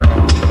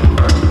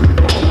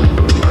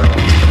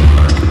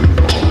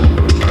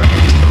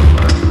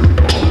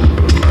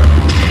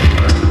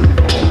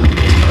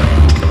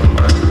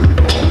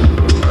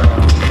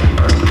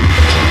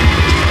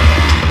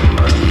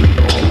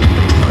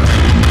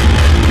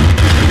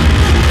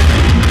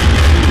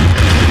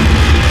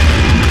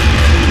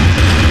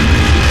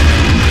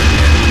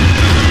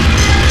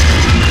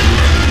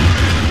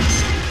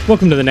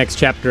Welcome to the next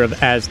chapter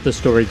of As the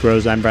Story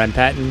Grows. I'm Brian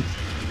Patton.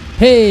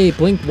 Hey,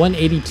 Blink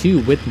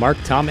 182 with Mark,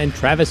 Tom, and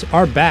Travis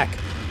are back.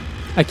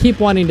 I keep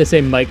wanting to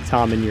say Mike,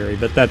 Tom, and Yuri,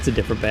 but that's a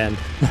different band.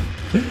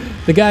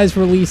 The guys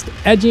released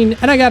Edging,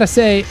 and I gotta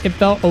say, it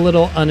felt a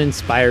little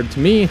uninspired to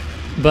me,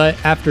 but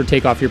after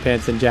Take Off Your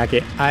Pants and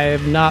Jacket, I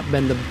have not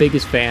been the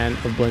biggest fan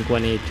of Blink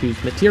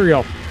 182's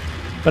material,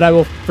 but I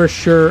will for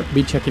sure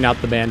be checking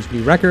out the band's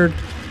new record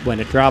when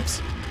it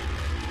drops.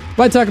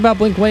 Why talk about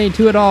Blink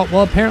 182 at all?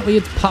 Well, apparently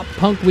it's Pop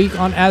Punk Week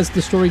on As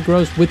the Story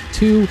Grows with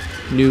two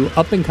new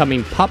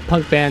up-and-coming pop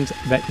punk bands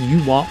that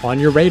you want on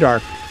your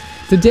radar.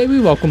 Today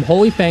we welcome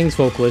Holy Fangs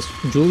vocalist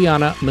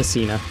Juliana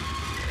Messina.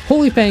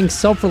 Holy Fangs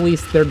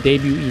self-released their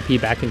debut EP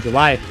back in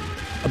July.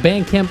 A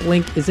Bandcamp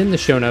link is in the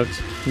show notes.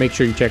 Make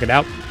sure you check it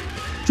out.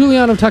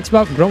 Juliana talks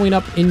about growing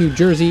up in New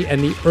Jersey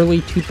and the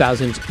early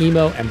 2000s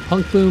emo and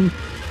punk boom,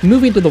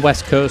 moving to the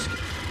West Coast,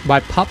 why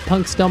pop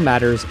punk still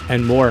matters,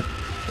 and more.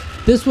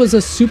 This was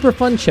a super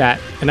fun chat,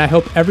 and I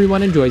hope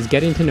everyone enjoys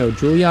getting to know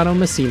Juliana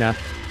Messina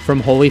from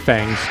Holy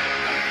Fangs.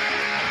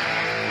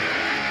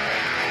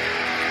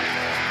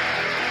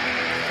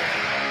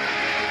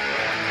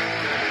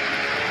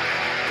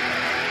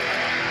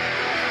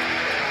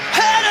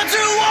 Head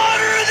under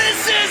water,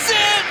 this is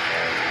it.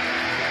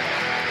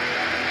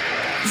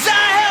 'Cause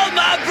I held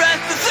my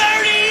breath for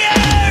 30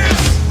 years.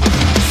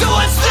 So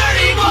what's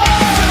 30 more?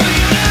 So the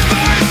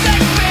universe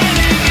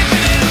expanding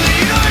infinitely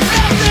or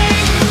nothing.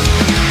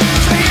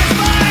 So here's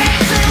my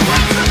answer,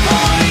 what's the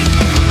point?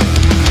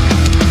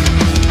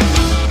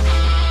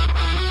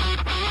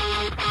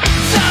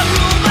 'Cause I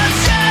rule my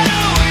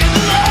shadow in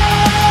the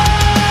light.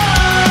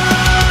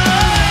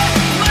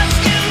 My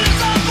skin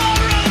is on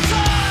borrowed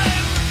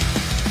time.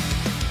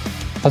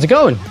 How's it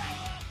going?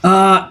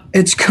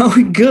 It's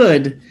going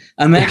good.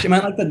 I'm like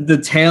the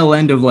tail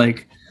end of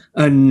like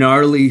a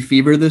gnarly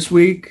fever this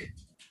week.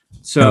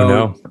 So Oh,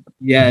 no.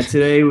 yeah,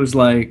 yesterday was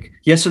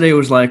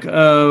like,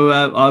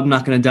 oh, I'm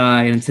not gonna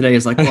die, and today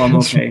is like, well, I'm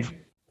okay.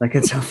 Like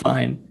it's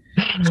fine.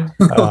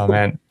 Oh,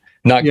 man.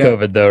 Not Yeah.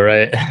 COVID, though,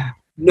 right?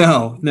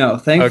 No,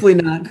 thankfully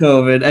not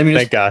COVID. I mean,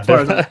 Thank God. as far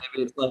as I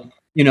mean, it's like,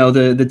 you know,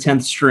 the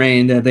 10th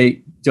strain that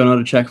they don't know how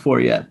to check for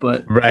yet,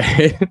 but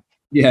Right.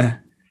 yeah.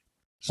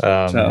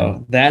 Oh,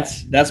 So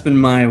man. that's been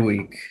my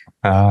week.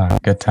 Oh,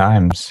 good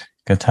times.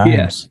 Good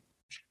times.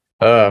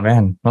 Oh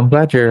man, I'm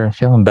glad you're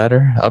feeling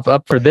better.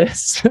 Up for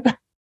this.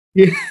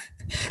 Yeah,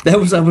 I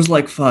was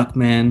like, fuck,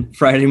 man.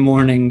 Friday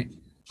morning,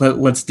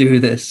 let's do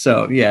this.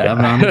 So yeah,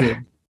 I'm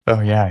good.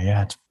 Oh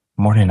yeah, it's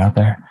morning out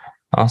there.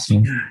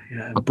 Awesome.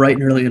 Yeah, bright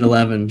and early at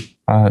 11.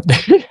 Oh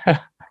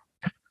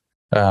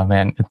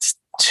man, it's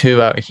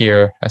 2 out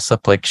here. I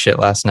slept like shit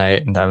last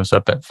night, and I was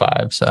up at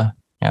 5. So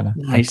yeah,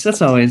 Nice.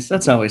 That's always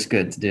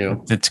good to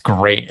do. it's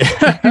great.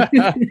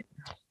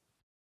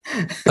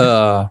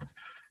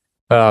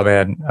 Oh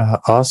man,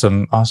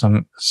 awesome.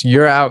 So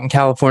you're out in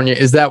California.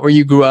 Is that where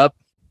you grew up?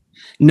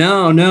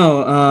 No.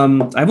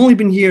 I've only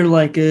been here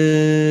like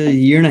a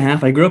year and a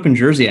half. I grew up in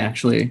Jersey,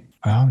 actually,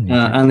 Oh, neat.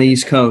 on the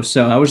East Coast.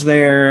 So I was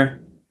there,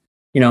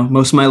 you know,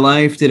 most of my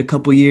life. Did a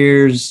couple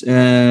years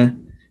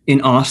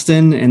in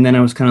Austin, and then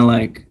I was kind of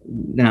like,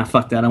 nah,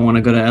 fuck that. I want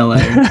to go to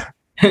LA.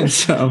 And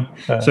so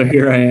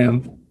here I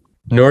am.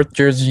 North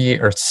Jersey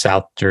or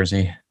South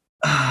Jersey?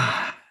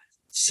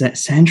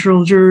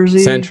 Central Jersey.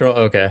 Central.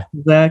 Okay.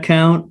 Does that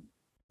count?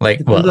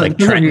 Like what? Like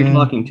Depends on who you're Trenton?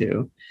 talking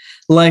to.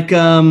 Like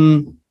I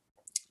don't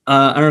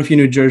know if you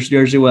knew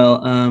Jersey well.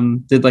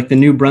 Did like the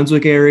New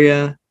Brunswick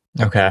area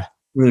Okay.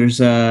 where there's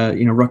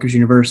Rutgers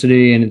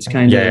University, and it's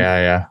kind of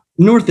Yeah.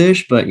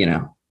 northish, but you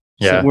know,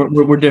 Yeah. so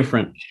we're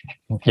different.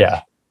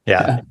 Yeah.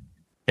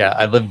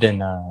 I lived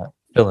in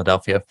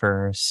Philadelphia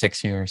for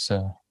 6 years,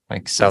 so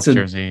like South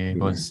Jersey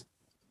was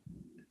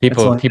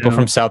people all I know.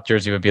 from South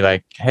Jersey would be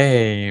like,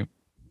 "Hey,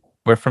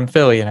 we're from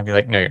Philly," and I'd be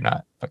like, "No, you're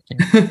not." Fuck you.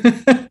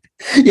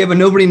 Yeah, but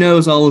nobody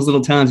knows all those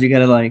little towns. You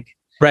gotta like,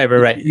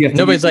 Right. You have to-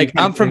 Nobody's you like,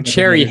 can't "I'm from think of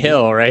Cherry it.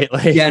 Hill," right?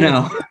 Like, yeah,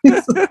 no.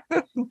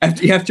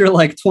 after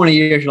like 20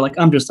 years, you're like,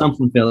 I'm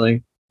from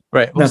Philly.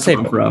 right. Well, That's where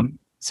same I'm from.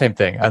 Same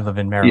thing. I live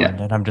in Maryland,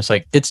 and I'm just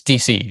like, it's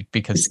DC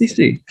because It's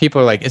DC.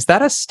 people are like, "Is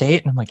that a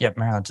state?" And I'm like, "Yep,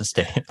 Maryland's a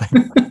state."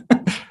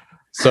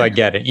 So I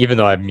get it, even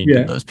though I've met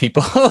Yeah. those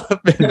people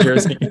up in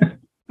Jersey.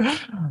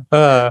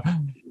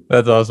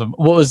 That's awesome.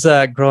 What was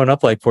growing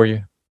up like for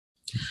you?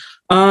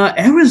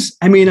 I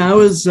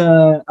was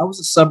a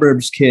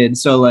suburbs kid,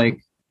 so like,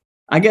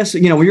 I guess,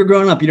 you know, when you're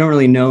growing up, you don't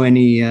really know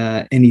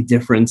any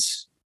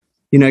difference.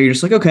 You know, you're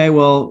just like, okay,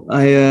 well,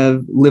 I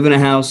live in a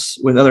house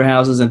with other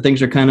houses, and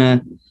things are kind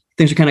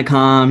of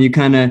calm. You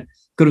kind of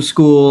go to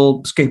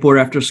school, skateboard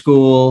after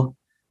school,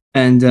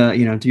 and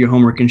do your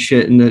homework and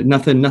shit, and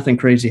nothing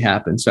crazy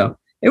happens. So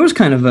it was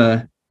kind of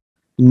a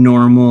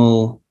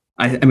normal.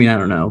 I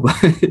don't know,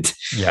 but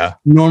Yeah.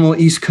 normal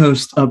East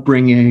Coast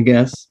upbringing, I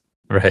guess.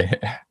 Right.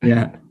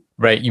 Yeah.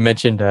 Right. You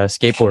mentioned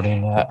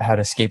skateboarding. How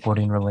does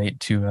skateboarding relate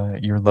to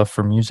your love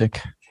for music?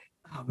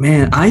 Oh,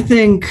 man, I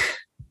think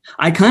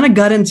I kind of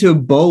got into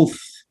both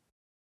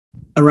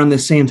around the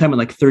same time at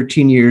like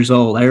 13 years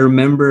old. I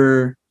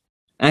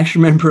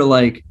actually remember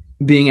like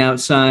being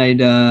outside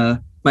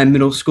my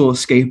middle school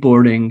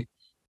skateboarding,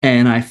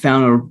 and I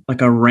found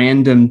a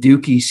random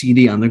Dookie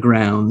CD on the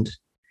ground,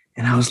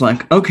 and I was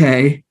like,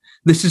 okay,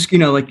 this is,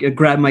 like I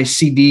grabbed my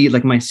CD,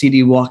 like my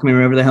CD Walkman,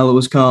 whatever the hell it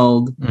was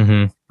called.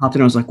 Popped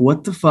in, I was like,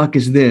 what the fuck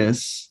is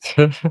this?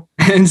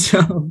 And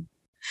so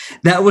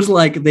that was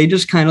like, they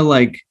just kind of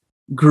like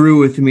grew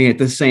with me at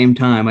the same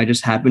time. I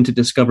just happened to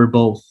discover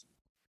both.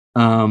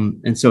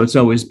 And so it's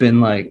always been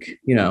like,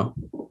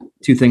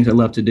 two things I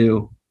love to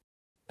do.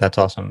 That's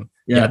awesome.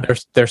 Yeah.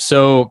 They're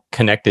so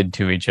connected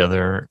to each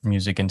other,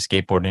 music and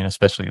skateboarding,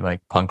 especially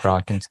like punk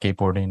rock and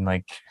skateboarding,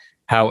 like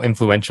how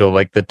influential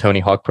like the Tony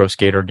Hawk Pro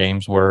Skater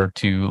games were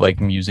to like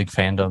music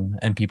fandom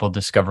and people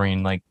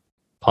discovering like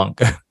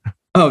punk.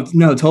 Oh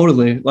no,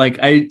 totally. Like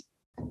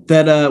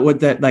that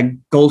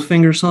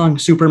Goldfinger song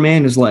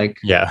Superman is like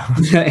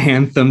the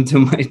anthem to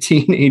my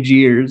teenage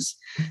years,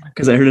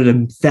 because I heard it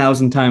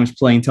 1,000 times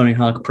playing Tony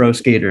Hawk Pro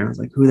Skater. I was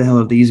like, who the hell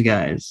are these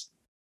guys?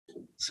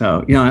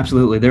 So,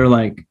 absolutely. They're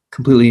like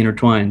completely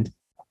intertwined.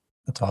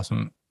 That's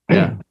awesome.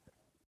 Yeah.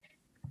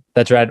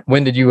 That's rad.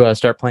 When did you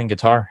start playing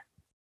guitar?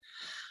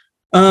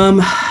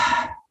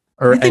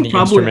 Or any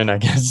instrument, I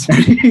guess.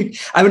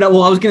 I mean,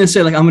 well, I was going to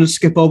say, like, I'm going to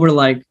skip over to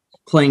like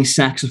playing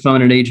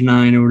saxophone at age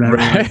 9 or whatever.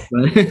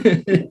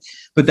 Right.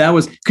 But that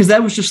was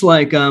just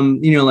like,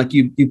 like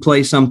you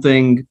play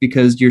something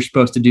because you're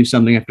supposed to do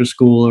something after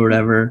school or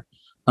whatever.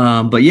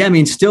 But yeah, I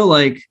mean, still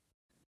like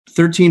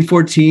 13,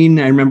 14,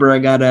 I remember I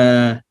got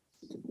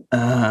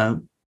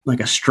like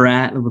a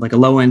Strat, like a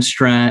low end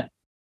Strat,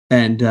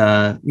 and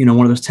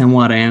one of those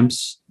 10-watt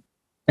amps,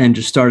 and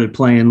just started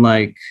playing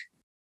like,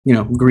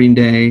 Green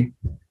Day,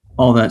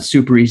 all that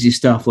super easy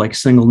stuff, like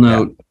single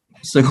note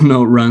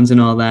runs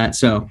and all that.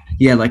 So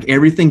yeah, like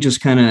everything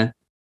just kind of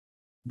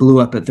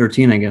blew up at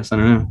 13, I guess. I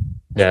don't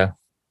know.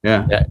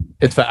 Yeah.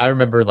 I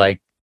remember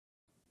like,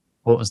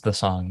 what was the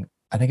song?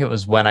 I think it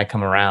was When I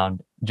Come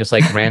Around, just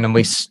like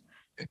randomly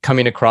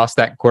coming across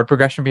that chord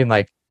progression, being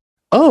like,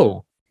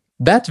 oh,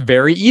 that's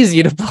very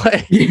easy to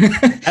play.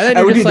 And then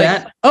you're just like,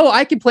 that. Oh,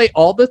 I can play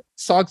all the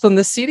songs on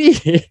the CD.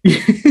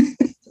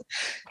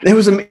 It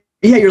was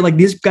you're like,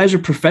 these guys are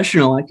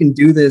professional. I can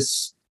do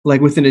this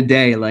like within a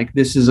day. Like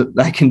this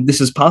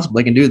is possible.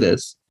 I can do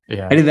this.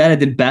 Yeah. I did that. I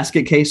did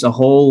Basket Case a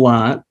whole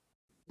lot.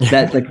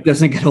 That like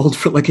doesn't get old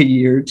for like a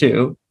year or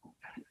two.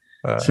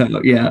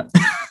 So yeah.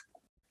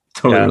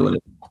 Totally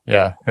related.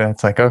 Yeah.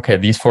 It's like, okay,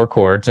 these 4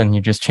 chords, and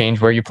you just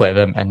change where you play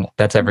them, and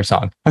that's every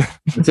song.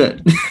 That's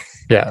it.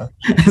 Yeah.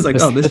 It's like,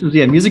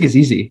 music is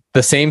easy.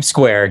 The same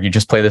square, you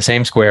just play the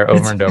same square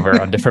over and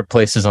over on different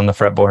places on the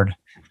fretboard.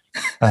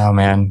 Oh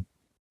man.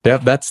 Yeah,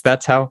 that's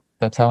how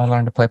I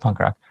learned to play punk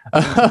rock.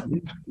 I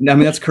mean,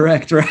 that's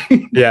correct, right?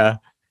 Yeah.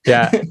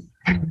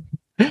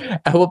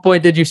 At what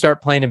point did you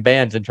start playing in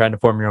bands and trying to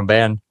form your own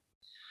band?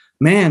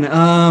 Man,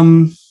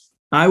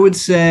 I would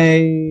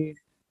say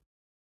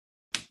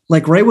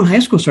like right when high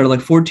school started,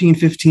 like 14,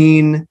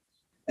 15,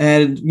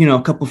 and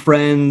a couple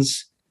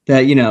friends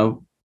that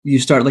you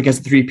start like as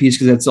a 3-piece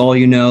because that's all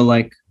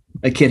like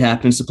a kid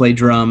happens to play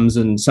drums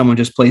and someone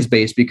just plays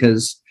bass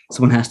because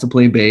someone has to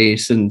play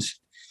bass. And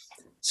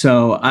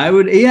so I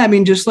would,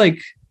 just like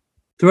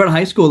throughout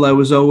high school, I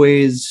was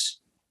always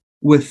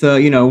with,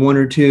 1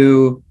 or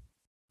 2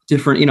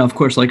 different, of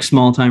course, like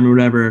small time or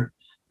whatever,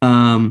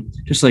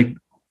 just like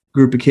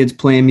group of kids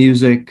playing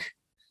music.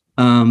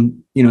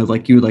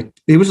 Like you would like,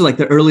 it was like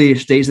the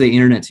earliest days of the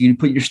internet. So you'd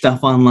put your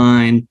stuff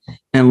online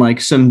and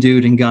like some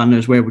dude in God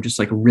knows where would just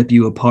like rip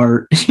you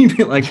apart. You'd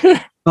be like,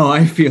 oh,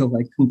 I feel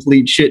like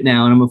complete shit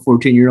now. And I'm a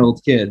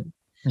 14-year-old kid.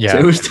 Yeah. So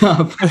it was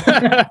tough.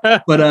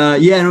 But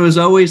and it was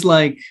always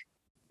like,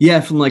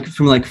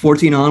 from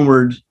 14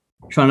 onward,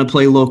 trying to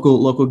play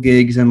local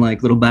gigs and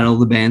like little battle of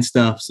the band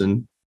stuffs.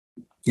 And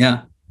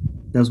yeah,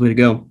 that was the way to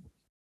go.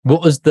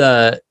 What was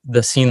the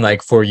scene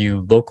like for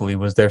you locally?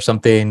 Was there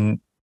something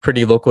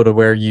pretty local to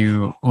where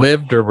you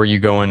lived, or were you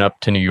going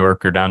up to New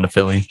York or down to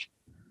Philly?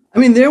 I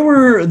mean, there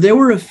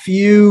were a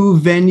few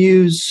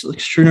venues like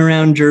strewn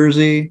around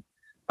Jersey.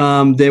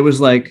 There was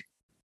like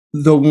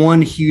the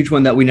one huge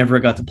one that we never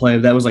got to play.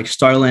 That was like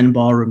Starland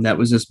Ballroom. That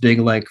was this big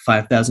like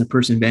 5,000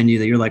 person venue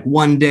that you're like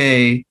one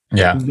day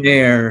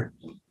there.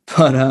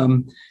 But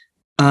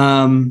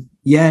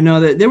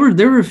there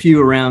were a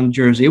few around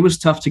Jersey. It was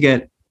tough to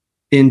get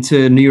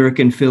into New York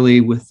and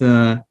Philly with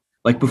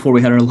like before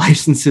we had our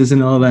licenses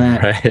and all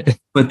that. Right.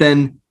 But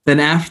then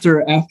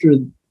after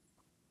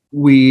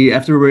we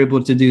were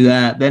able to do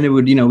that, then it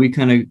would, we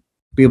kind of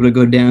be able to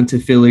go down to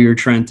Philly or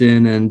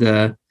Trenton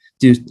and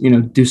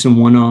do some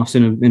one-offs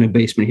in a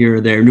basement here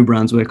or there, New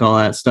Brunswick, all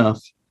that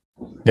stuff.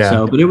 Yeah.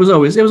 So, but it was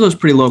always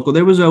pretty local.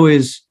 There was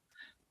always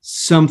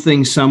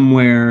something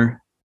somewhere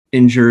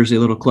in Jersey, a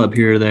little club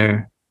here or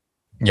there.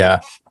 Yeah.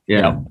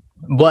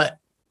 What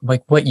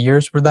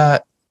years were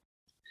that?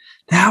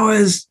 That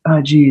was,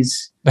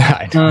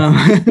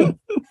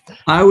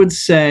 I would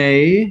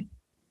say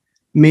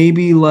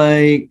maybe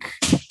like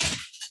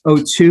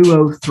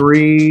 02,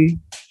 03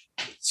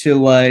 to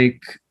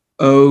like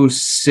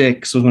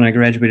 06 was when I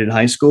graduated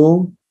high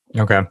school.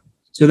 Okay.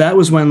 So that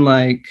was when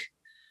like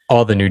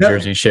All the New Yeah.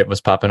 Jersey shit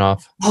was popping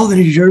off. all the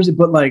New Jersey,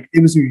 but like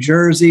it was New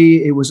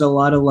Jersey. It was a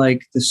lot of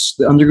like the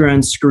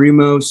underground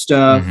screamo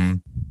stuff.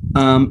 Mhm.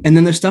 And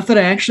then the stuff that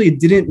I actually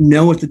didn't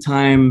know at the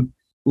time,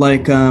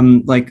 like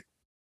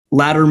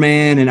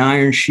Ladderman and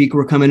Iron Sheik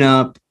were coming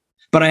up,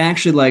 but I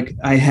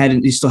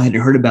actually still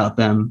hadn't heard about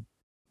them.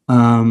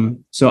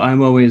 So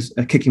I'm always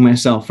kicking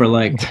myself for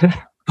like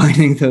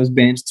finding those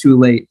bands too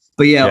late.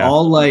 But yeah.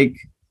 All like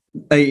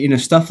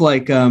stuff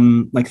like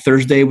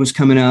Thursday was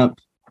coming up,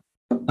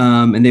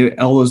 and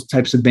all those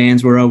types of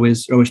bands were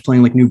always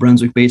playing like New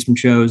Brunswick basement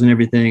shows and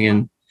everything.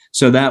 And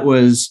so that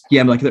was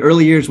like the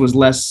early years was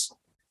less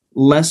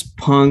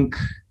punk,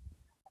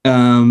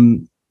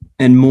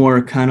 and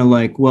more kind of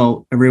like,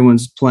 well,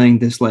 everyone's playing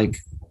this like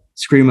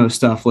screamo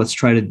stuff. Let's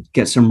try to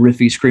get some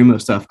riffy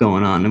screamo stuff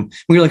going on. And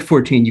when you're like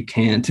 14, you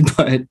can't,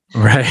 but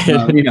Right.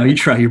 you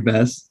try your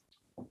best.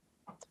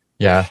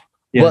 Yeah.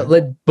 Yeah.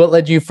 What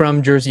led you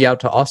from Jersey out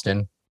to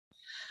Austin?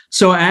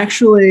 So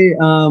actually,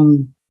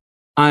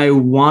 I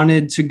always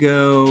wanted to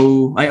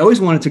go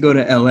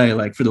to LA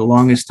like for the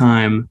longest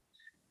time.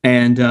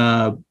 And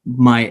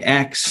my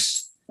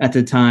ex at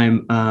the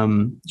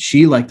time,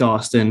 she liked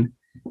Austin.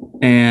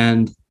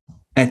 And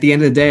at the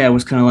end of the day, I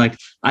was kind of like,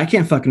 I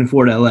can't fucking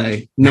afford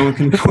LA. No one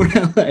can afford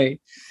LA,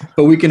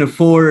 but we can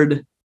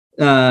afford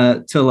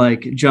to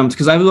like jump,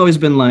 because I've always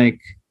been like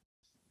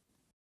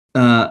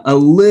a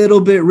little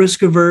bit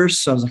risk averse.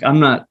 So I was like, I'm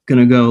not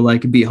gonna go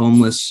like be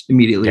homeless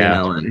immediately in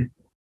LA.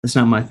 That's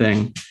not my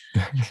thing.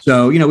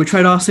 So we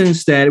tried Austin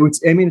instead.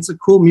 It's a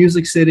cool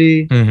music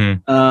city.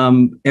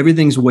 Mm-hmm.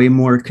 Everything's way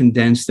more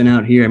condensed than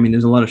out here. I mean,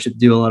 there's a lot of shit to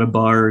do, a lot of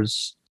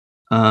bars.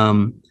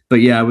 But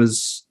yeah,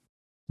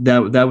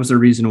 that was the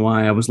reason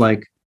why I was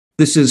like,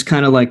 this is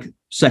kind of like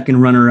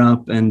second runner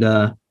up, and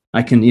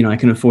I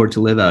can afford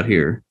to live out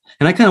here.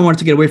 And I kind of wanted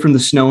to get away from the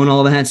snow and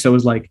all that. So it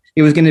was like,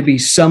 it was going to be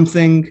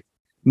something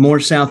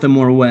more south and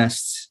more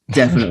west,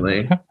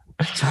 definitely.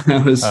 So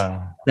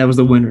that was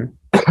the winner.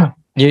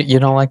 You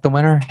don't like the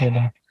winter?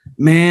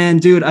 Man,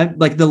 dude, I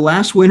like the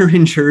last winter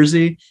in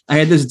Jersey, I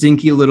had this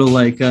dinky little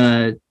like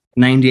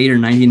 98 or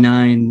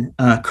 99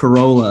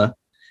 Corolla,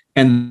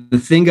 and the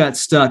thing got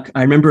stuck.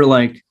 I remember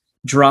like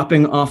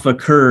dropping off a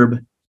curb,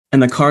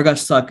 and the car got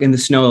stuck in the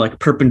snow, like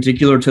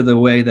perpendicular to the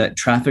way that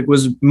traffic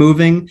was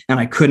moving, and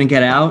I couldn't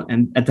get out.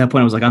 And at that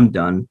point I was like, I'm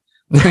done.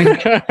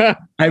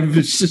 I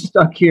was just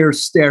stuck here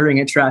staring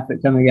at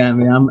traffic coming at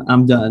me.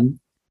 I'm done.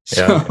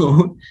 Yeah.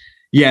 So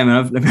yeah, man,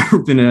 I've never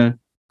been a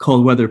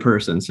cold weather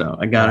person, so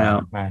I got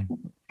out. Man.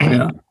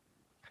 Yeah.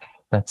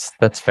 That's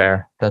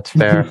fair.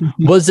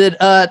 Was it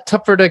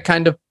tougher to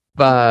kind of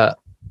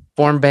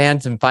form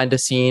bands and find a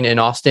scene in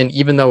Austin,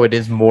 even though it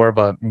is more of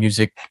a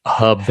music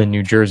hub than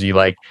New Jersey?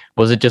 Like,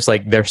 was it just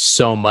like there's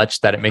so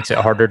much that it makes it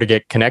harder to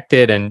get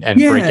connected and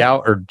break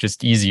out, or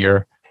just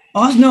easier?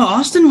 No,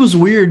 Austin was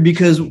weird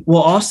because,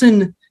 well,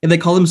 Austin, they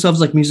call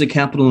themselves like music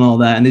capital and all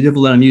that, and they do a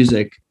lot of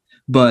music.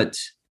 But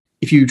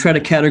if you try to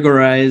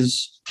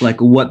categorize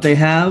like what they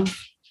have,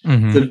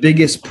 the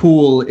biggest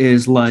pool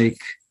is like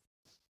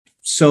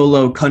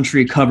solo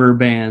country cover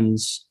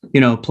bands,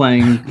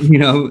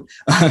 playing,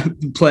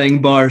 playing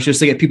bars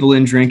just to get people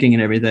in drinking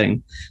and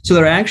everything. So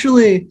they're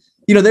actually,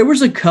 there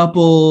was a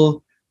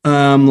couple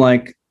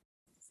like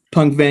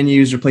punk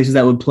venues or places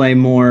that would play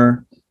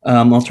more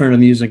alternative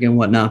music and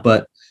whatnot,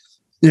 but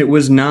it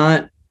was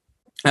not,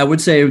 I would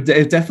say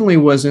it definitely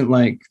wasn't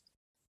like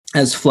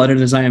as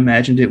flooded as I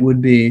imagined it would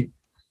be,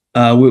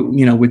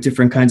 with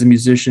different kinds of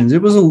musicians.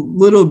 It was a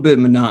little bit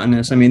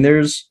monotonous. I mean,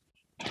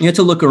 you had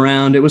to look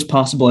around. It was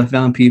possible I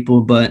found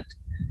people, but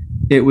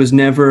it was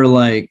never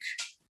like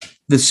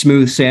the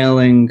smooth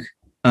sailing,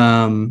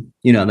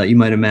 that you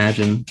might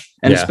imagine.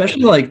 And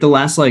especially like the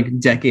last like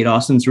decade,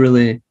 Austin's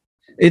really,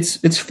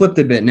 it's flipped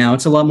a bit now.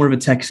 It's a lot more of a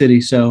tech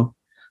city. So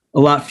a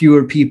lot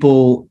fewer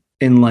people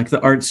in like the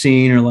art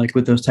scene or like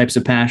with those types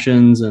of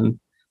passions. And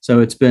so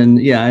it's been,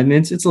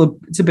 it's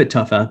a bit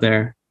tough out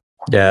there.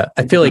 Yeah.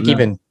 I feel like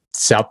even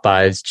South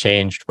by has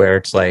changed, where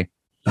it's like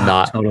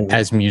not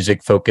as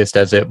music focused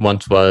as it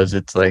once was.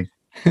 It's like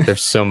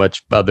there's so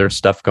much other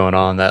stuff going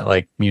on that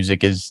like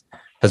music has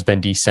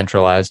been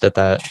decentralized at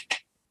that.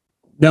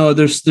 No,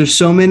 there's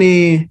so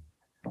many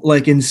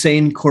like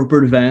insane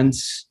corporate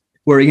events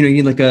where you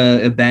need like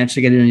a badge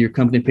to get in, your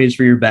company pays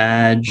for your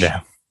badge.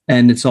 Yeah.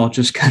 And it's all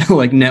just kind of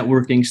like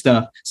networking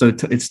stuff. So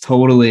it's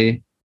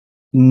totally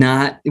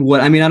not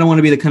what I mean. I don't want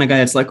to be the kind of guy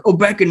that's like, oh,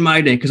 back in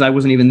my day, because I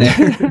wasn't even there.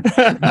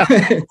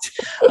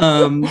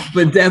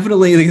 But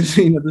definitely,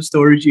 the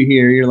stories you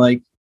hear, you're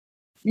like,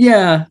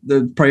 yeah,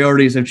 the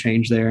priorities have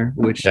changed there,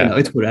 which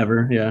it's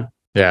whatever.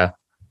 Yeah.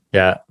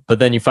 But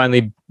then you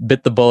finally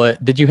bit the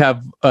bullet. Did you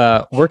have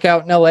work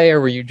out in LA,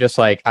 or were you just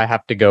like, I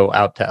have to go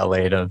out to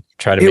LA to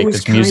try to make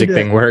this music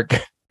thing work?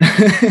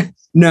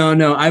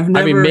 No, I've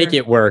never. I mean, make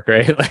it work,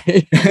 right?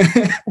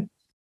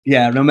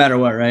 Yeah, no matter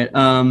what, right?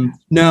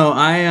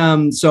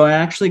 No, so I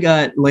actually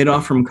got laid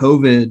off from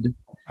COVID,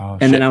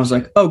 and then I was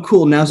like, oh,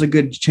 cool, now's a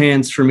good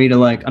chance for me to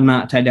like, I'm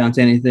not tied down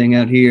to anything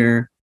out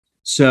here,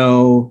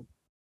 so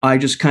I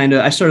just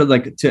I started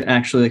like to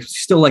actually like,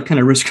 still like kind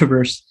of risk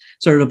averse.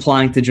 started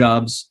applying to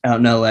jobs out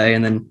in LA.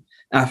 And then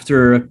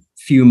after a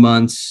few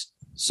months,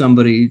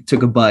 somebody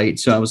took a bite.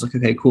 So I was like,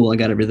 okay, cool. I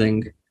got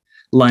everything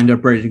lined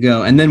up, ready to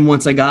go. And then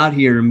once I got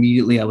here,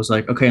 immediately I was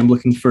like, okay, I'm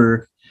looking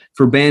for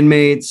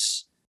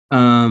bandmates.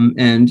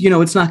 And you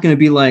know, it's not going to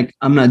be like,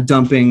 I'm not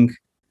dumping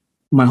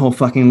my whole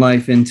fucking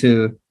life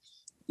into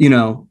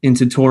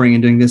touring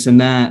and doing this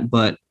and that,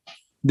 but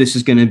this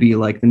is going to be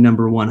like the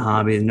number one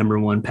hobby, the number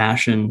one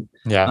passion.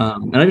 Yeah.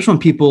 And I just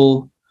want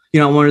people, you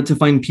know, I wanted to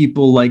find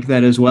people like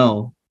that as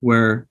well,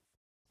 where,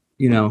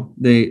 you know,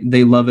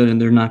 they love it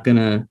and they're not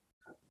gonna,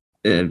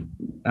 I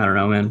don't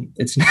know, man.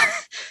 It's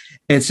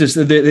just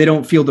that they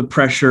don't feel the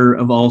pressure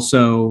of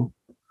also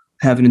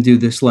having to do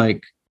this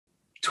like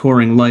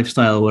touring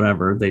lifestyle or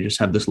whatever. They just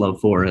have this love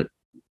for it.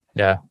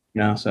 Yeah.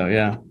 You know, so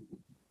yeah.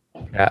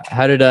 Yeah.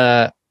 How did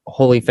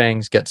Holy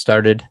Fangs get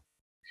started?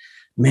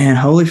 Man,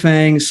 Holy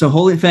Fangs. So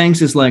Holy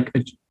Fangs is like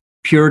a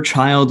pure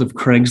child of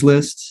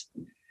Craigslist.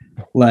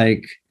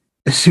 Like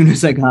as soon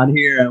as I got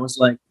here, I was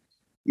like,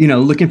 you know,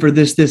 looking for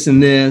this,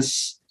 and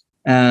this.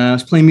 I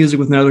was playing music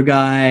with another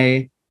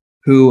guy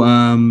who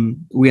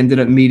we ended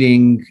up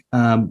meeting,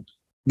 the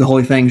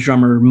Holy Fangs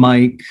drummer,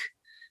 Mike.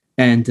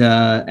 And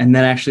that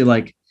actually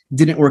like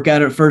didn't work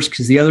out at first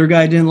because the other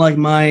guy didn't like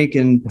Mike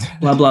and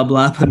blah, blah,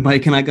 blah. But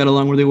Mike and I got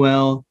along really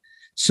well.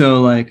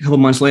 So like a couple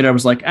months later, I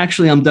was like,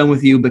 actually, I'm done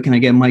with you, but can I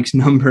get Mike's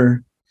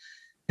number?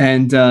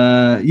 And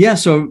yeah,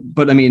 so,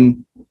 but I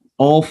mean,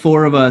 all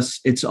four of us,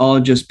 it's all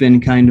just been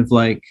kind of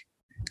like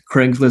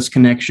Craigslist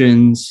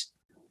connections.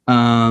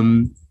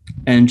 And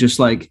just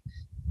like,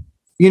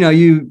 you know,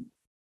 you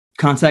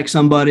contact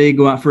somebody,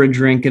 go out for a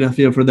drink, get a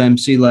feel for them,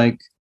 see like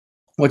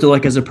what they're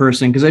like as a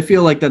person. Cause I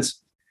feel like that's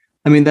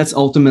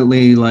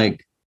ultimately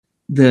like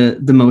the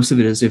most of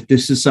it is if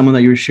this is someone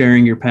that you're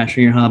sharing your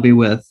passion, your hobby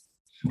with,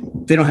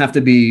 they don't have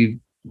to be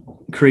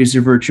crazy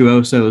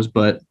virtuosos,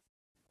 but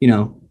you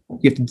know,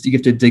 you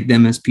have to dig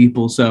them as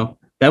people. So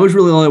that was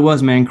really all it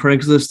was, man.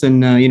 Craigslist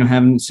and, you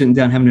know, sitting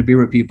down, having a beer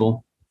with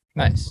people.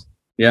 Nice.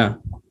 Yeah.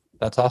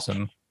 That's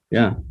awesome.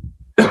 Yeah.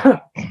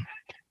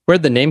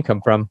 Where'd the name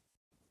come from?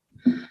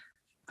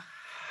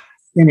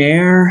 Thin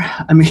air.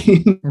 I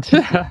mean,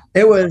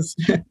 it was,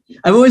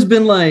 I've always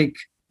been like,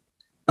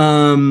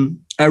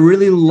 I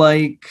really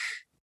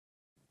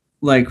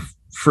like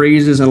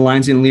phrases and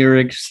lines and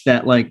lyrics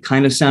that like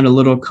kind of sound a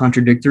little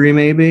contradictory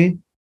maybe,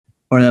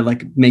 or that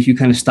like make you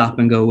kind of stop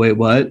and go, wait,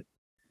 what?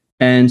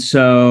 And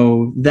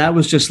so that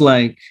was just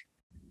like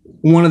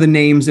one of the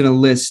names in a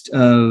list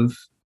of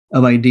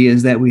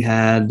ideas that we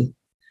had.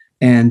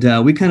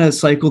 And we kind of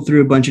cycled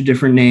through a bunch of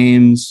different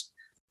names,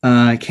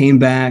 came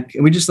back,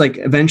 and we just like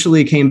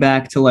eventually came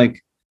back to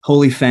like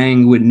Holy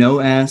Fang with no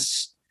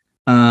S.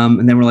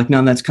 And then we're like,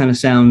 no, that's kind of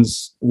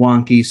sounds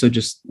wonky. So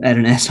just add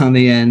an S on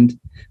the end.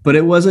 But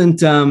it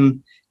wasn't,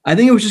 I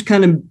think it was just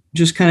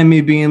kind of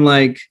me being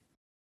like,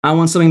 I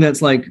want something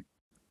that's like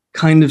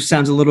kind of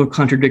sounds a little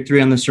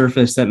contradictory on the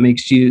surface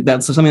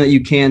that's something that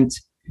you can't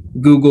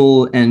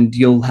Google and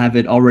you'll have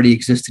it already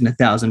exist in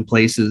 1,000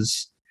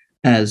 places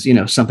as, you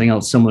know, something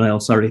else someone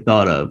else already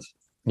thought of.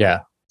 Yeah.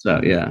 So,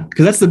 yeah,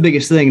 because that's the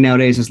biggest thing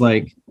nowadays is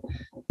like,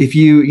 if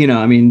you know,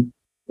 I mean,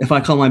 if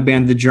I call my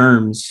band The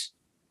Germs,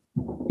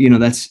 you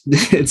know,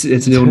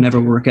 it'll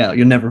never work out.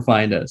 You'll never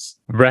find us.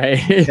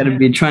 Right. Gotta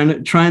be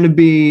trying to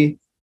be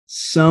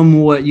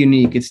somewhat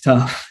unique. It's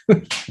tough.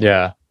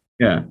 Yeah.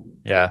 Yeah.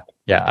 Yeah.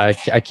 Yeah.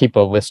 I keep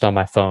a list on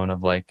my phone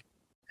of like,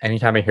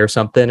 anytime I hear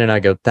something and I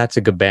go, that's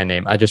a good band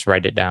name, I just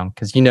write it down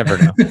because you never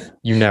know.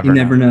 You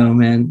never know,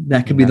 man.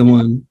 That could be the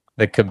one.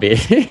 That could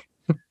be.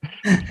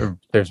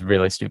 There's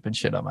really stupid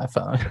shit on my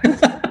phone.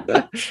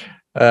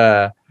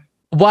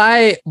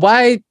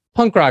 Why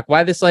punk rock?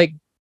 Why this like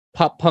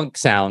pop punk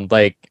sound?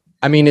 Like,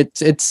 I mean,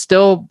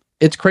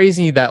 it's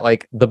crazy that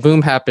like the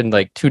boom happened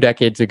like 2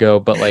 decades ago,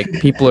 but like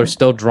people are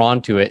still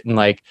drawn to it and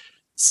like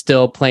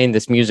still playing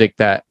this music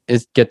that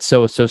gets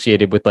so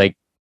associated with like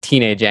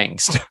teenage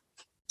angst.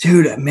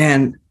 Dude,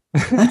 man,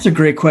 that's a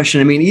great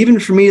question. I mean, even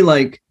for me,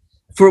 like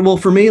for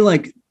me,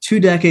 like 2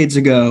 decades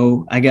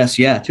ago, I guess,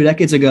 yeah, 2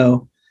 decades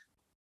ago,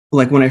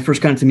 like when I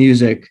first got into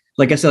music,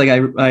 like I said,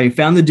 like I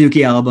found the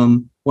Dookie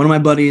album. One of my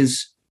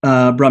buddies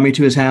brought me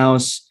to his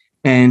house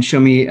and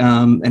showed me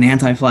an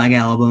Anti-Flag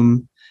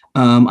album.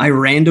 I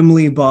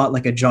randomly bought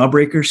like a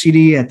Jawbreaker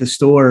CD at the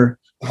store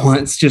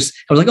once. I was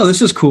like, oh,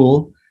 this is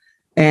cool.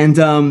 And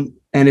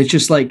it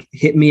just like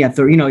hit me at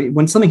the, you know,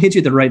 when something hits you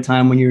at the right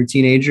time when you're a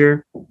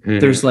teenager,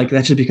 there's like,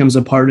 that just becomes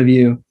a part of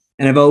you.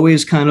 And I've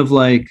always kind of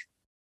like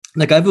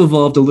I've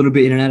evolved a little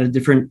bit in and out of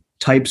different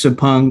types of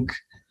punk.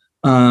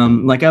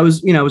 Like I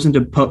was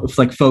into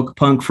like folk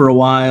punk for a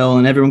while,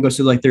 and everyone goes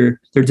through like their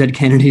Dead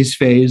Kennedys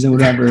phase and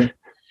whatever.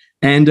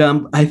 And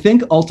I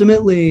think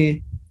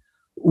ultimately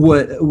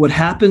what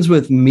happens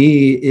with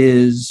me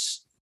is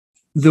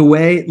the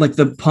way like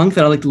the punk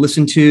that I like to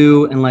listen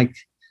to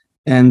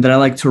and that I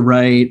like to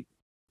write,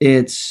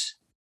 it's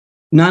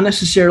not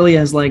necessarily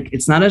as like,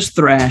 it's not as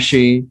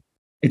thrashy.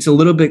 It's a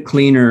little bit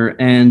cleaner.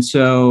 And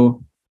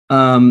so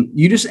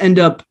you just end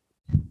up,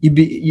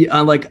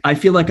 I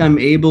feel like I'm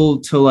able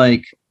to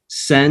like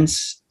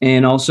sense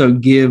and also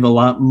give a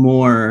lot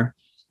more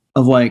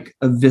of like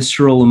a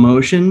visceral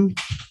emotion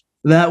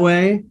that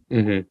way.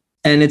 Mm-hmm.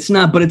 And it's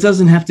not, but it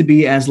doesn't have to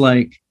be as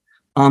like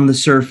on the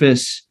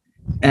surface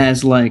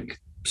as like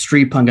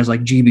street punk, as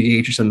like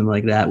GBH or something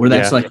like that, where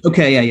that's like,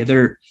 okay, yeah,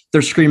 they're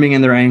screaming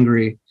and they're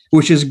angry,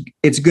 which is,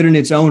 it's good in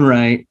its own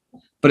right,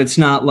 but it's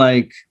not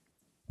like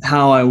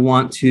how I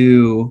want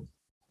to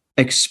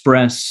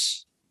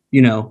express,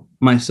 you know,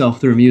 myself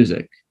through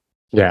music.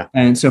 Yeah.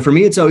 And so for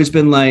me, it's always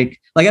been like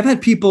I've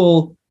had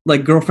people,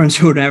 like girlfriends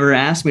who would never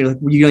ask me, like,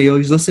 you know, you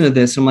always listen to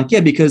this. I'm like, yeah,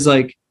 because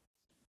like,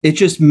 it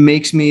just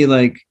makes me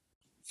like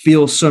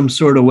feel some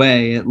sort of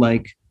way. It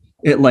like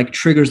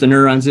triggers the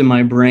neurons in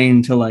my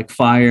brain to like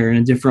fire in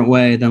a different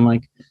way than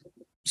like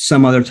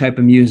some other type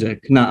of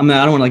music. No, I don't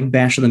want to like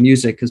bash the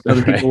music because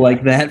other people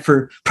like that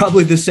for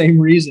probably the same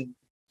reason.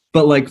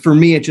 But like for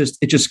me, it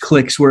just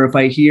clicks, where if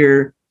I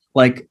hear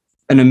like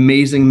an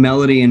amazing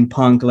melody in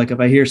punk, like if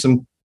I hear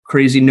some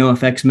crazy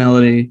NoFX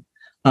melody,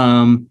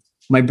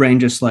 my brain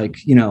just like,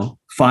 you know,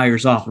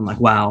 fires off. I'm like,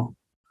 wow,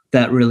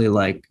 that really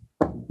like,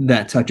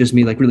 that touches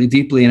me like really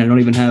deeply. And I don't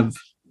even have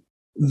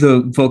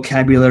the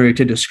vocabulary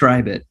to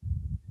describe it,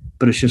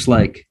 but it's just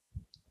like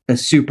a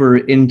super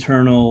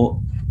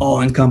internal,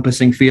 all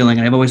encompassing feeling.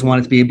 And I've always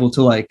wanted to be able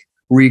to like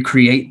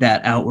recreate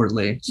that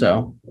outwardly.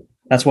 So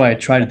that's why I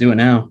try to do it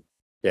now.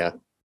 Yeah.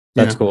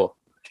 That's cool.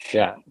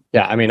 Yeah.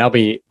 Yeah, I mean, I'll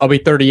be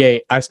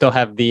 38. I still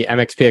have the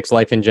MXPX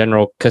Life in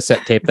General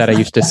cassette tape that I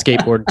used to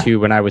skateboard to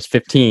when I was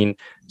 15.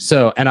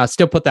 So, and I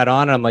still put that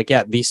on, and I'm like,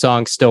 yeah, these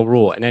songs still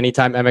rule. And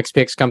anytime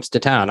MXPX comes to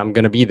town, I'm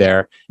gonna be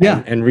there,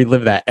 and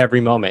relive that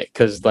every moment,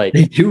 because like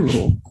they do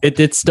rule.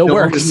 It still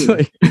works.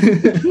 Like,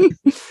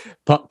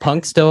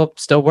 punk still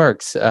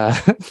works.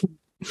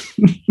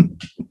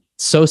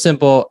 So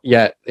simple,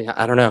 yet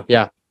I don't know.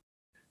 Yeah,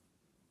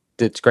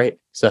 it's great.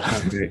 So.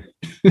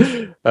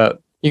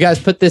 You guys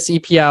put this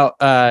EP out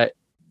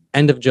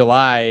end of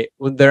July.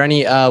 Were there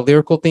any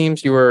lyrical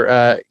themes you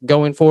were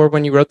going for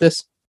when you wrote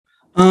this?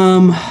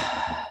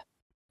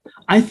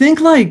 I think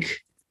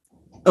like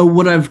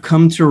what I've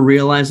come to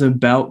realize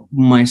about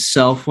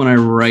myself when I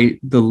write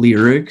the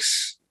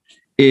lyrics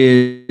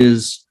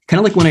is kind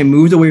of like when I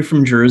moved away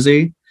from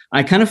Jersey,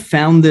 I kind of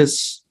found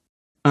this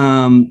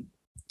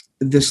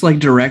this like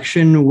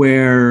direction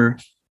where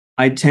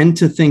I tend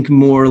to think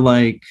more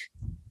like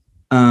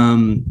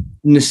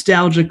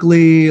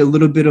nostalgically, a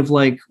little bit of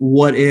like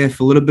what if,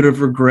 a little bit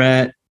of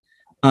regret,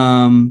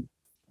 and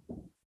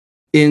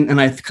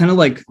I kind of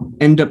like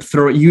end up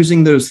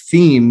using those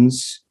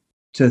themes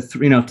to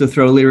to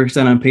throw lyrics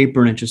down on paper,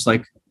 and it just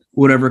like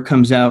whatever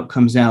comes out.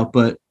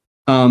 But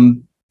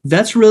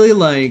that's really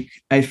like,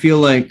 I feel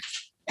like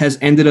has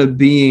ended up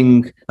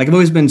being like, I've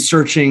always been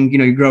searching, you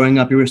know, growing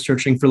up, you were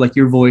searching for like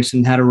your voice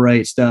and how to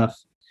write stuff,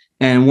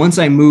 and once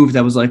I moved,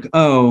 I was like,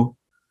 oh,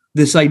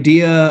 this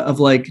idea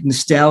of like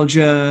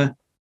nostalgia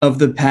of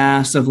the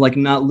past, of like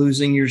not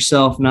losing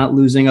yourself, not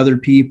losing other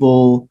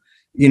people,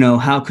 you know,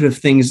 how could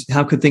things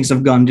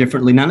have gone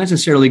differently? Not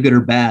necessarily good or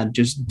bad,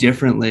 just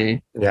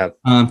differently. Yeah.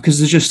 Because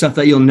there's just stuff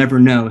that you'll never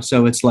know.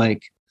 So it's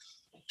like,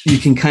 you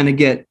can kind of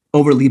get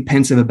overly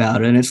pensive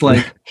about it. And it's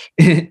like,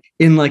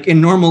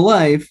 in normal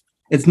life,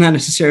 it's not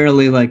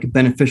necessarily like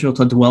beneficial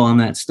to dwell on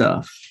that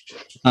stuff.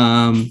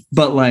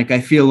 But like, I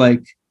feel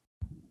like,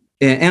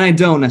 and I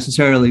don't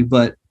necessarily,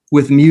 but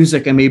with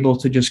music, I'm able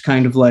to just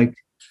kind of like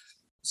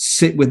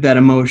sit with that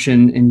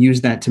emotion and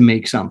use that to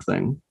make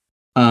something.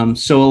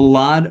 So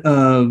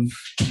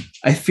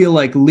I feel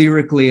like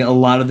lyrically, a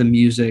lot of the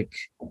music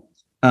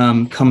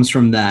comes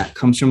from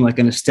like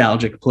a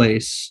nostalgic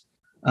place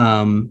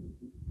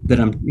that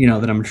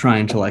I'm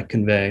trying to like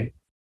convey.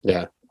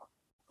 Yeah.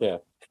 Yeah.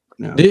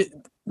 No. Do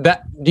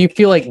you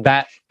feel like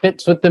that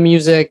fits with the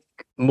music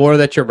more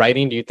that you're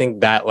writing? Do you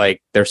think that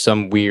like there's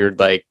some weird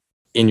like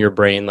in your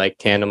brain like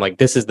tandem, like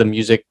this is the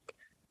music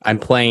I'm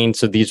playing,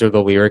 so these are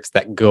the lyrics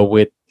that go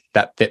with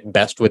that fit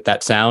best with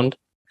that sound?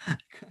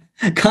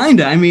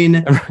 Kinda. I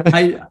mean,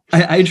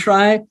 I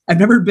try. I've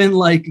never been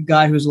like a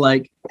guy who's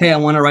like, hey, I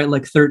want to write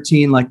like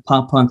 13 like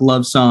pop punk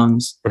love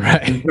songs,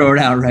 right, and throw it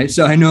out, right?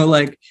 So I know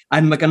like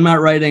I'm not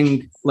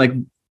writing like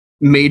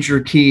major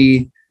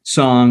key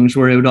songs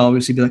where it would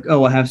obviously be like,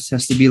 oh, it has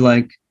to be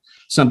like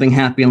something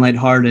happy and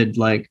lighthearted.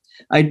 Like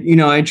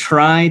I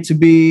try to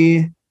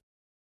be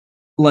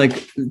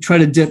like, try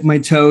to dip my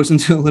toes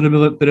into a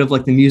little bit of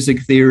like the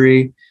music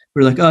theory.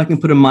 We're like, oh, I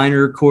can put a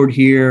minor chord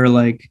here,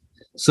 like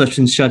such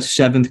and such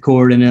seventh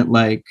chord, and it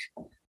like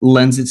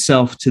lends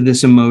itself to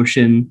this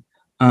emotion.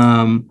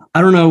 I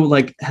don't know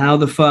like how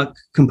the fuck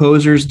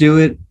composers do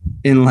it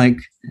in like,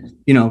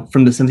 you know,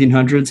 from the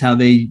 1700s, how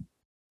they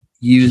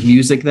use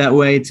music that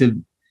way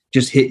to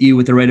just hit you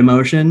with the right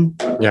emotion.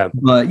 Yeah.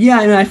 But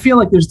yeah, and I feel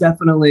like there's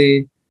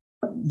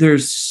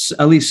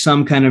at least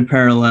some kind of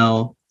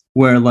parallel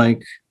where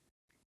like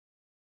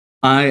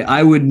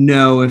I would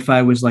know if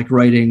I was like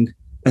writing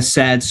a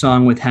sad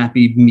song with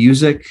happy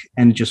music,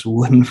 and it just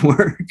wouldn't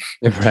work.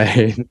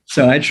 Right.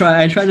 So I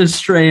try to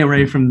stray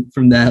away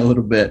from that a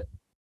little bit.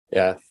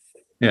 Yeah.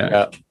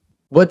 Yeah.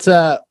 What's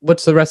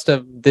the rest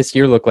of this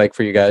year look like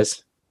for you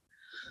guys?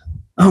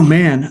 Oh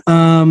man.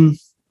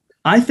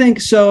 I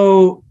think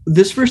so.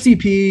 This first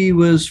EP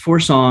was 4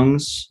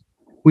 songs.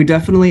 We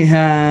definitely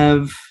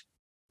have,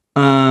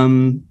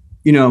 a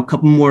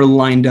couple more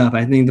lined up.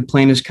 I think the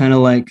plan is kind of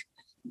like,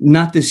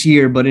 not this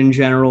year, but in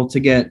general, to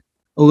get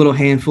a little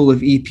handful of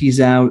EPs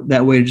out.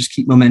 That way to just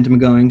keep momentum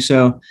going.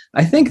 So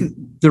I think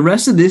the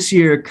rest of this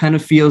year kind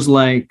of feels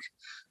like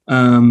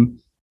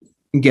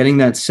getting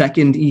that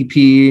second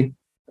EP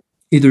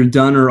either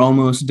done or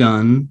almost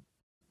done.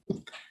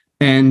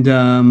 And,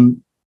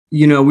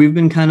 we've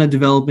been kind of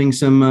developing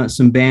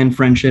some band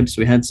friendships.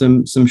 We had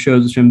some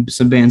shows from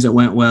some bands that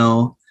went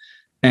well.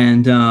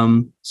 And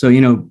so,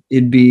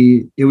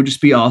 it would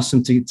just be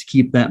awesome to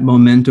keep that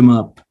momentum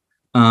up.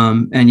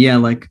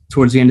 Like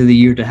towards the end of the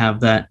year to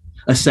have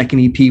a second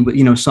EP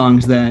with,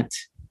 songs that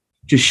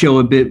just show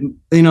a bit,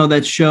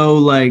 that show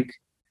like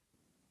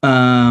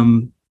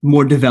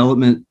more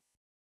development,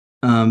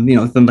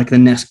 than like the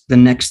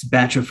next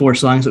batch of 4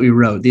 songs that we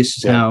wrote. This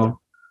is how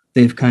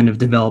they've kind of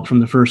developed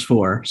from the first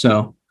 4.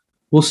 So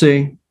we'll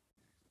see.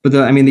 But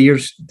the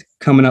year's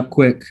coming up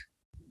quick.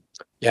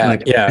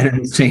 At an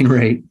insane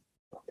rate.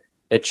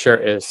 It sure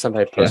is.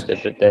 Somebody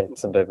posted today.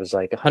 Somebody was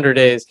like 100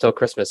 days till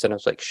Christmas, and I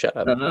was like, "Shut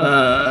up!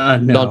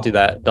 No. Don't do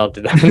that! Don't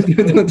do that!"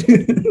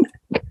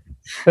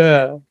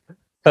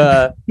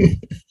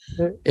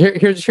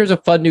 Here's a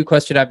fun new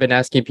question I've been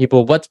asking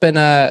people. What's been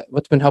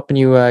helping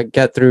you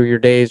get through your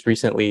days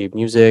recently?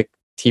 Music,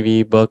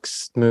 TV,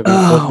 books, movies.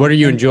 What are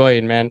you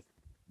enjoying, man?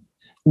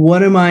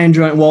 What am I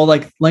enjoying? Well,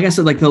 like I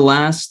said, like the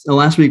last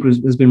week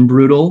has been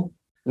brutal.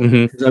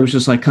 Mm-hmm. I was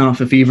just like kind of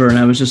off a fever, and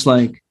I was just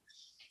like.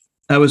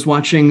 I was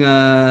watching,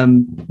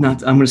 I'm going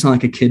to sound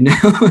like a kid now.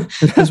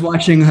 I was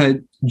watching a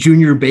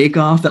Junior Bake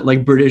Off, that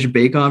like British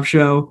Bake Off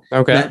show.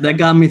 Okay. That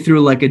got me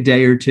through like a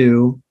day or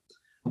two.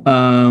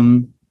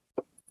 But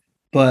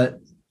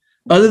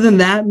other than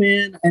that,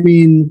 man,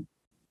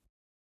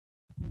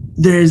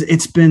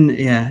 it's been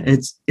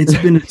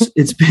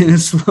a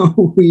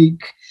slow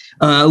week.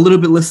 A little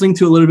bit listening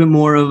to a little bit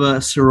more of a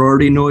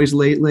Sorority Noise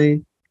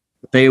lately.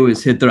 They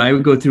always hit I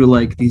would go through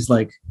like these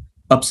like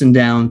ups and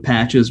down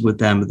patches with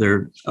them.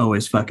 They're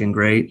always fucking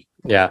great.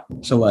 Yeah.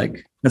 So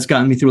like that's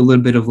gotten me through a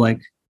little bit of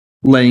like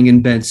laying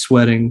in bed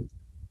sweating,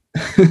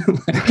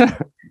 like,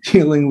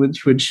 dealing with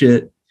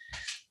shit.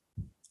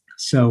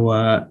 So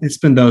it's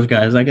been those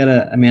guys.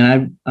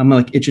 I'm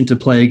like itching to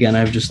play again.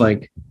 I've just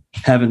like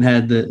haven't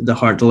had the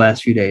heart the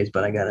last few days,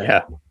 but I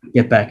gotta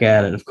get back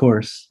at it, of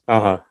course.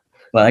 Uh-huh.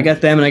 But I got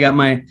them, and I got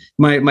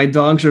my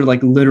dogs are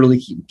like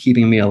literally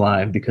keeping me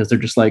alive because they're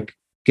just like,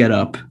 get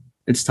up.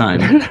 It's time.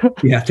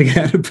 You have to get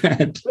out of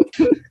bed.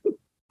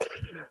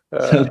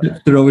 So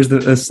they're always the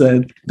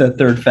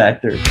third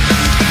factor.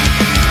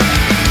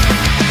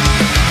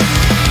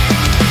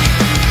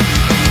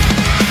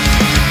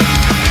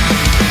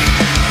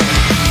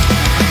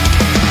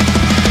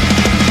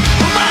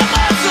 My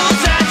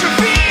muscles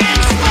atrophy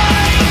in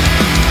spine.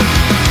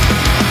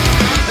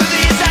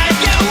 These eyes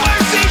get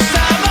worse each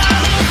time I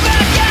look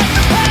back at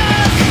the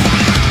past.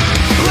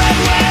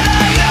 When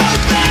I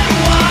open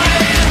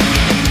wide,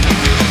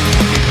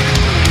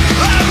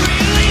 I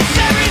release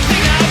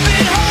everything I've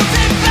been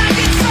holding back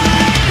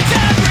inside. It's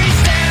every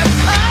step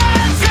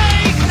I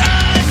take,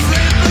 I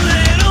slip a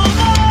little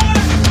more.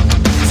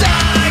 'Cause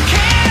I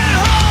can't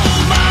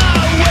hold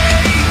my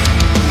weight.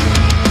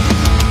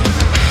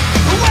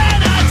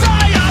 When I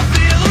die, I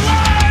feel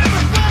alive.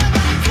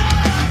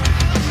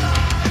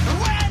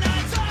 When I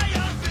die,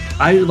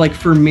 I feel I like,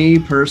 for me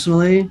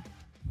personally,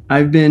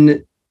 I've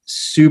been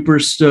super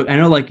stoked. I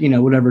know, like,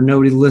 whatever,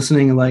 nobody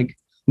listening like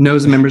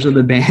knows the members of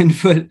the band,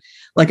 but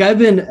like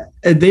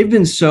they've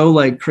been so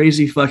like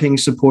crazy fucking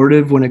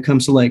supportive when it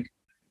comes to like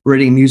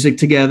writing music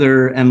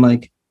together and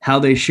like how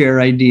they share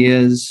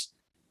ideas,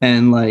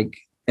 and like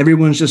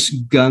everyone's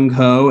just gung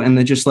ho, and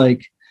they're just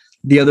like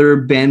the other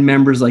band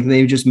members, like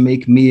they just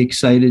make me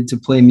excited to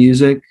play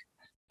music.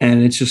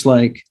 And it's just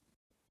like,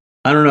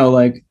 I don't know,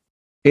 like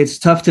it's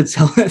tough to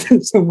tell that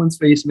to someone's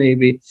face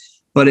maybe,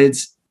 but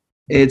it's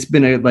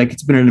been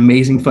an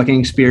amazing fucking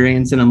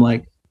experience. And I'm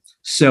like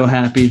so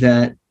happy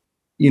that,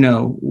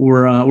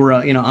 we're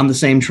on the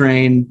same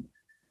train.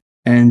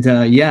 And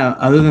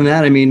other than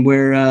that,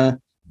 we're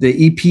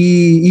the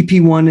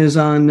EP1 is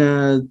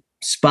on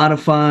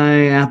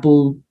Spotify,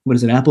 Apple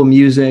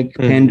Music,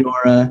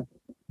 Pandora,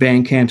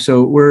 Bandcamp.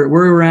 So we're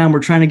around, we're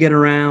trying to get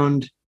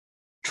around,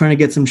 trying to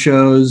get some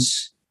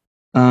shows.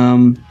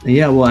 We'll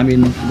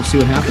see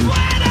what happens. When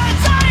I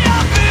die,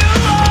 I feel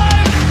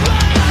alive. When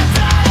I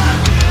die,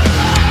 I feel alive.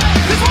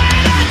 'Cause when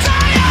I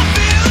die, I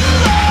feel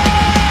alive.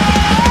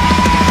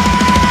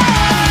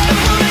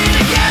 Pull me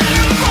together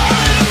and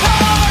falling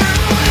apart.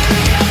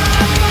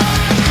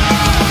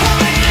 Pull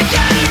me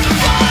together and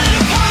falling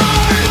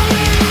apart.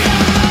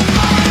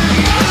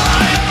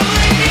 I am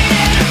bleeding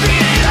and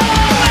defeated,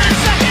 all in a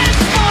second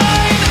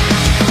spine.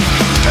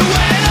 And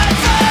when I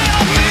die,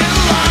 I feel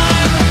alive.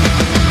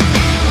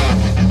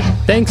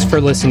 Thanks for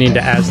listening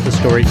to As the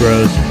Story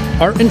Grows.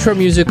 Our intro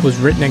music was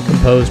written and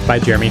composed by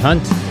Jeremy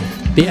Hunt.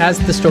 The As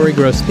the Story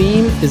Grows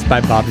theme is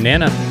by Bob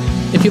Nana.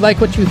 If you like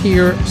what you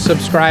hear,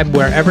 subscribe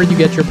wherever you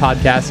get your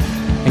podcasts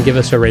and give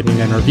us a rating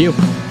and review.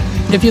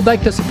 If you'd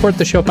like to support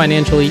the show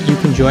financially, you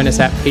can join us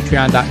at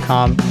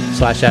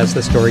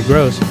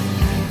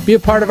patreon.com/asthestorygrows. Be a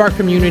part of our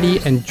community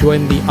and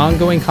join the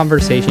ongoing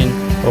conversation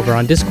over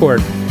on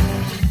Discord.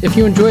 If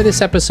you enjoy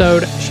this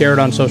episode, share it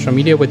on social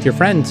media with your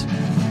friends.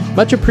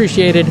 Much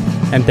appreciated,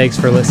 and thanks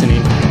for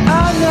listening.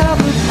 I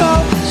never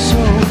felt so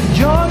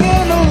young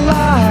and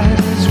alive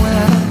as when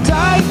I'm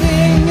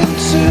diving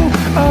into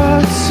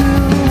a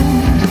tune.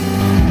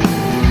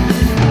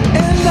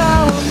 And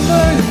now I'm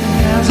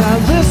learning as I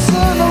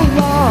listen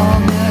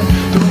along, and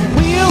the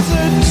wheels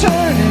are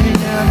turning,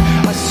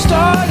 and I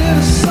started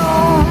a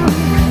song.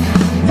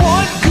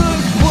 One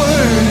good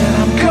word and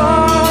I'm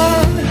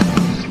gone.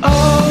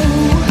 Oh,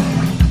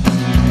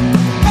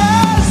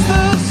 as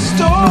the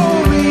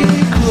story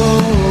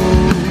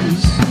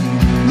grows,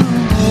 the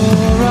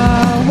more I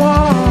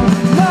want to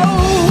know,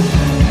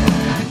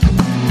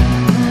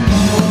 the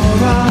more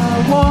I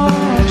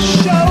want to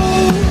show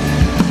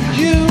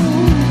you.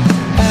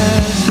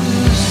 As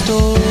the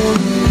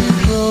story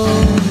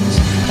grows,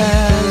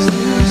 as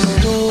the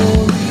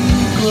story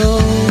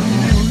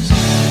grows.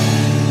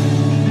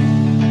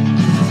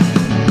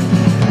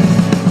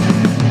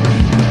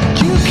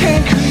 You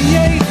can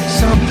create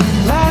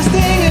something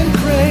lasting and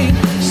great,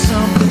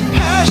 something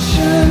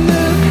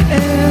passionate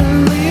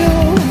and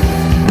real.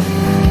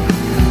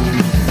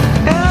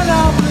 And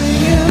I'll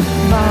bring in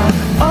my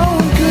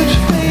own good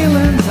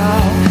feelings,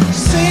 I'll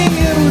sing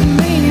it with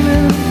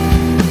meaning.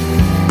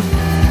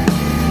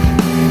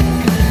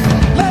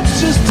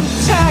 Let's just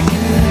attack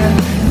it and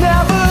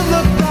never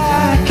look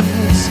back.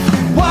 It's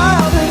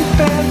wild and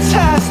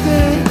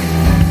fantastic.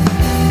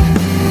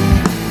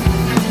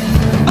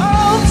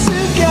 All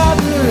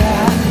together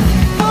at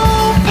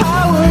full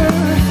power,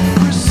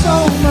 we're so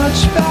much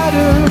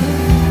better.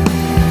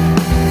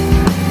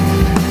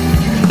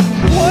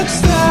 What's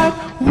that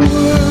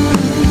word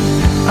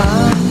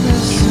I'm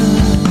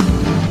missing?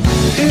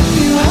 If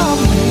you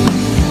help me,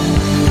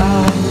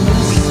 I'll